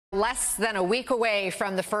Less than a week away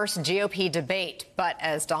from the first GOP debate, but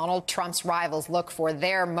as Donald Trump's rivals look for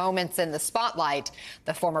their moments in the spotlight,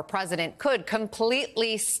 the former president could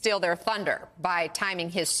completely steal their thunder by timing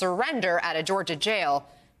his surrender at a Georgia jail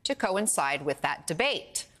to coincide with that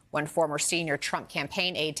debate. One former senior Trump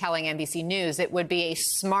campaign aide telling NBC News it would be a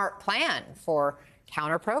smart plan for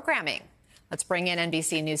counterprogramming. Let's bring in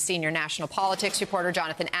NBC News senior national politics reporter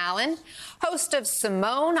Jonathan Allen, host of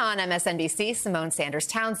Symone on MSNBC, Symone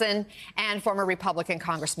Sanders-Townsend, and former Republican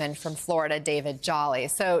Congressman from Florida, David Jolly.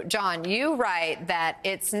 So, John, you write that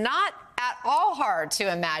it's not at all hard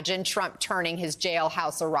to imagine Trump turning his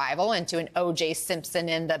jailhouse arrival into an O.J. Simpson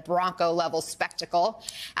in the Bronco-level spectacle.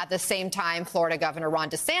 At the same time, Florida Governor Ron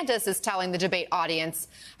DeSantis is telling the debate audience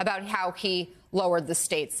about how he lowered the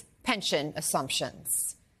state's pension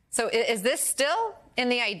assumptions. So is this still in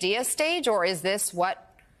the idea stage, or is this what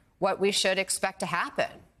we should expect to happen?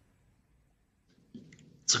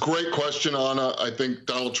 It's a great question, Anna. I think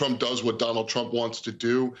Donald Trump does what Donald Trump wants to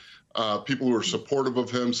do. People who are supportive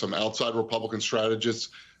of him, some outside Republican strategists,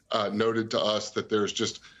 noted to us that there's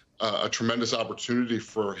just a tremendous opportunity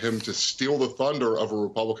for him to steal the thunder of a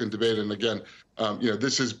Republican debate. And again,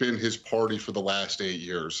 this has been his party for the last 8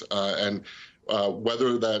 years.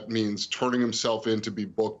 Whether that means turning himself in to be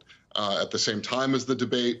booked at the same time as the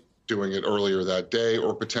debate, doing it earlier that day,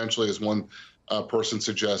 or potentially, as one person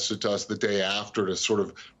suggested to us, the day after, to sort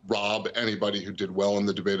of rob anybody who did well in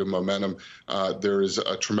the debate of momentum, there is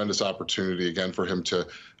a tremendous opportunity, again, for him to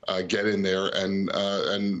get in there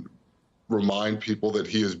and remind people that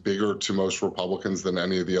he is bigger to most Republicans than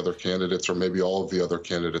any of the other candidates, or maybe all of the other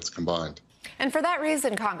candidates combined. And for that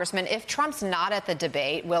reason, Congressman, if Trump's not at the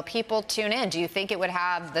debate, will people tune in? Do you think it would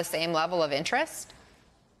have the same level of interest?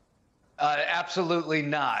 Absolutely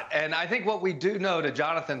not. And I think what we do know, to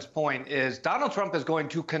Jonathan's point, is Donald Trump is going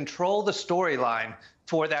to control the storyline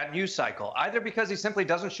for that news cycle, either because he simply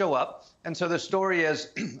doesn't show up, and so the story is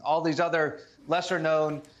all these other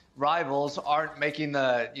lesser-known rivals aren't making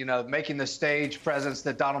the stage presence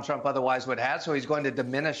that Donald Trump otherwise would have, so he's going to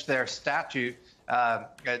diminish their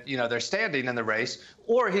their standing in the race,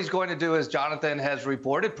 or he's going to do as Jonathan has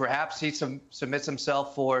reported. Perhaps he submits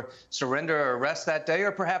himself for surrender or arrest that day,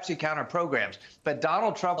 or perhaps he counter-programs. But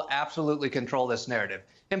Donald Trump will absolutely control this narrative.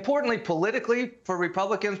 Importantly, politically for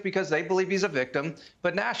Republicans, because they believe he's a victim,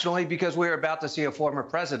 but nationally because we're about to see a former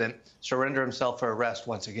president surrender himself for arrest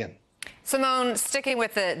once again. Symone, sticking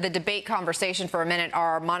with the debate conversation for a minute,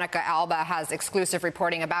 our Monica Alba has exclusive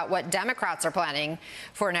reporting about what Democrats are planning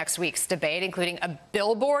for next week's debate, including a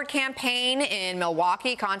billboard campaign in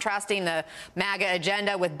Milwaukee, contrasting the MAGA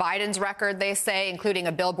agenda with Biden's record, they say, including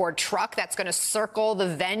a billboard truck that's going to circle the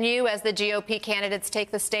venue as the GOP candidates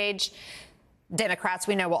take the stage. Democrats,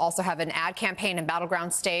 we know, will also have an ad campaign in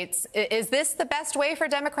battleground states. Is this the best way for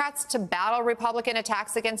Democrats to battle Republican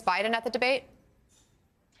attacks against Biden at the debate?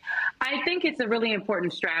 I think it's a really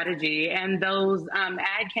important strategy, and those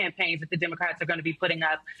ad campaigns that the Democrats are going to be putting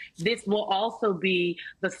up, this will also be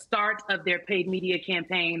the start of their paid media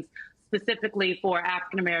campaigns, specifically for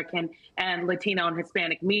African-American and Latino and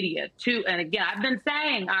Hispanic media, too. And again, I've been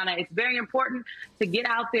saying, Anna, it's very important to get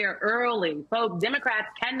out there early. Folks, Democrats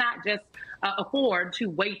cannot just afford to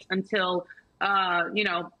wait until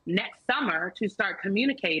next summer to start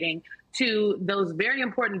communicating to those very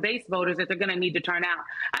important base voters that they're going to need to turn out.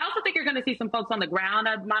 I also think you're going to see some folks on the ground,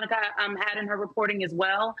 Monica had in her reporting as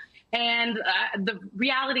well. And the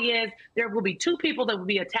reality is there will be two people that will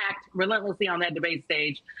be attacked relentlessly on that debate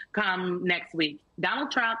stage come next week,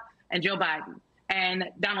 Donald Trump and Joe Biden. And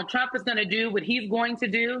Donald Trump is going to do what he's going to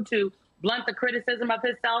do to blunt the criticism of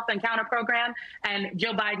himself and counter-program, and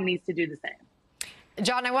Joe Biden needs to do the same.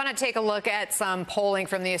 John, I want to take a look at some polling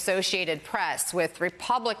from the Associated Press with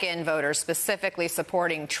Republican voters specifically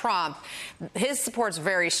supporting Trump. His support's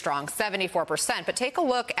very strong, 74%. But take a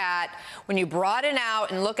look at when you broaden out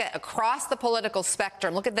and look at across the political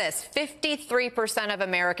spectrum. Look at this. 53% of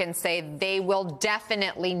Americans say they will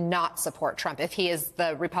definitely not support Trump if he is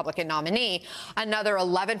the Republican nominee. Another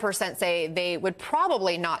 11% say they would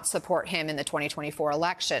probably not support him in the 2024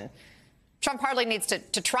 election. Trump hardly needs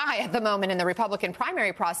to try at the moment in the Republican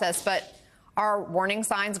primary process, but are warning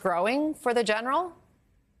signs growing for the general?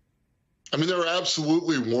 I mean, there are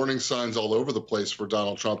absolutely warning signs all over the place for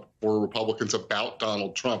Donald Trump, for Republicans about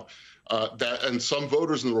Donald Trump. And some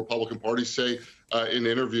voters in the Republican Party say in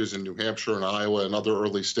interviews in New Hampshire and Iowa and other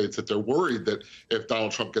early states that they're worried that if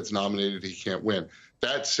Donald Trump gets nominated, he can't win.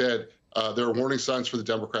 That said, there are warning signs for the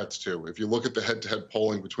Democrats, too. If you look at the head-to-head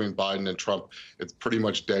polling between Biden and Trump, it's pretty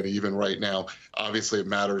much dead even right now. Obviously, it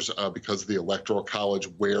matters because of the Electoral College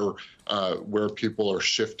where people are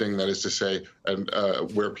shifting, that is to say, and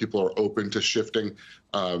where people are open to shifting.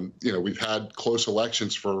 We've had close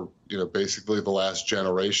elections for, basically the last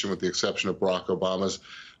generation, with the exception of Barack Obama's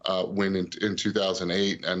win in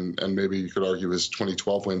 2008, and maybe you could argue his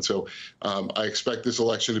 2012 win. So I expect this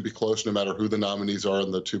election to be close no matter who the nominees are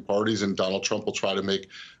in the two parties, and Donald Trump will try to make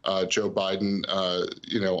Joe Biden,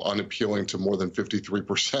 unappealing to more than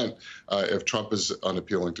 53% if Trump is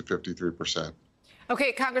unappealing to 53%.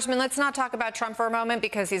 Okay, Congressman, let's not talk about Trump for a moment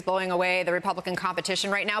because he's blowing away the Republican competition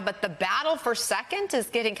right now. But the battle for second is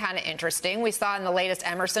getting kind of interesting. We saw in the latest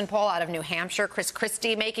Emerson poll out of New Hampshire, Chris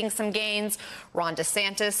Christie making some gains, Ron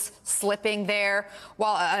DeSantis slipping there,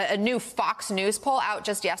 while a new Fox News poll out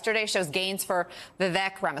just yesterday shows gains for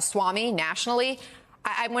Vivek Ramaswamy nationally.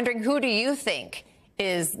 I'm wondering, who do you think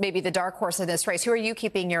is maybe the dark horse in this race? Who are you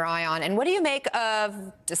keeping your eye on? And what do you make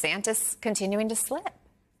of DeSantis continuing to slip?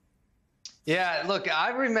 Yeah, look, I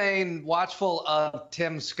remain watchful of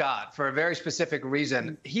Tim Scott for a very specific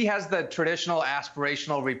reason. He has the traditional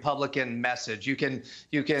aspirational Republican message. You can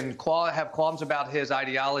have qualms about his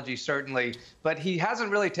ideology, certainly, but he hasn't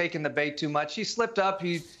really taken the bait too much. He slipped up.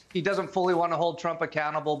 He doesn't fully want to hold Trump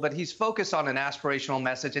accountable, but he's focused on an aspirational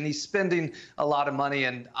message, and he's spending a lot of money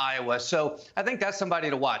in Iowa. So I think that's somebody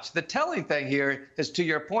to watch. The telling thing here is, to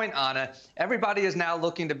your point, Ana, everybody is now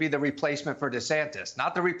looking to be the replacement for DeSantis,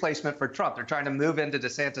 not the replacement for Trump. They're trying to move into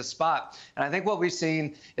DeSantis' spot. And I think what we've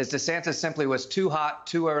seen is DeSantis simply was too hot,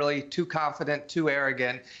 too early, too confident, too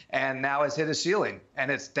arrogant, and now has hit a ceiling,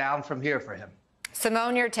 and it's down from here for him.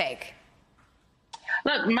 Symone, your take.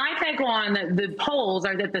 Look, my take on the polls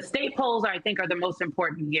are that the state polls, I think, are the most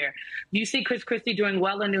important here. You see Chris Christie doing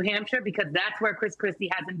well in New Hampshire because that's where Chris Christie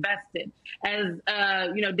has invested. As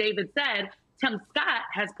David said, Tim Scott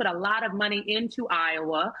has put a lot of money into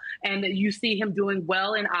Iowa, and you see him doing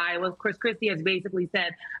well in Iowa. Chris Christie has basically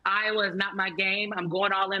said, Iowa is not my game. I'm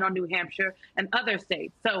going all in on New Hampshire and other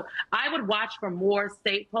states. So I would watch for more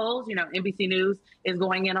state polls. NBC News is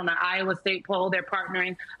going in on an Iowa state poll. They're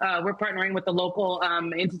partnering. We're partnering with the local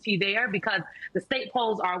entity there because the state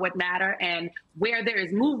polls are what matter. And where there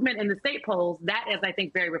is movement in the state polls, that is, I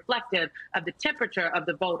think, very reflective of the temperature of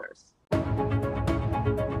the voters.